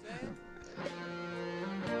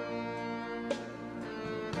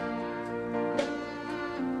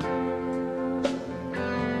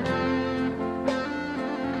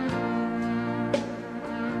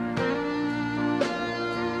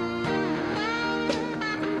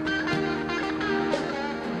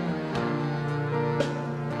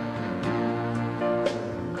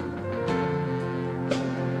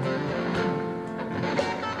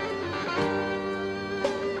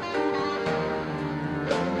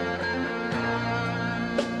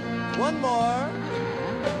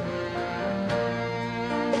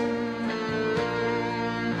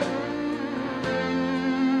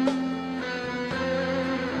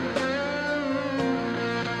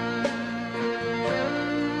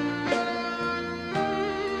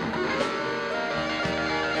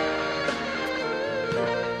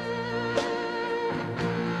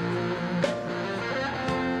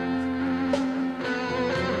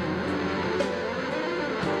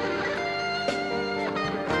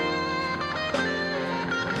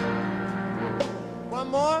 One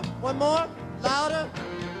more. One more.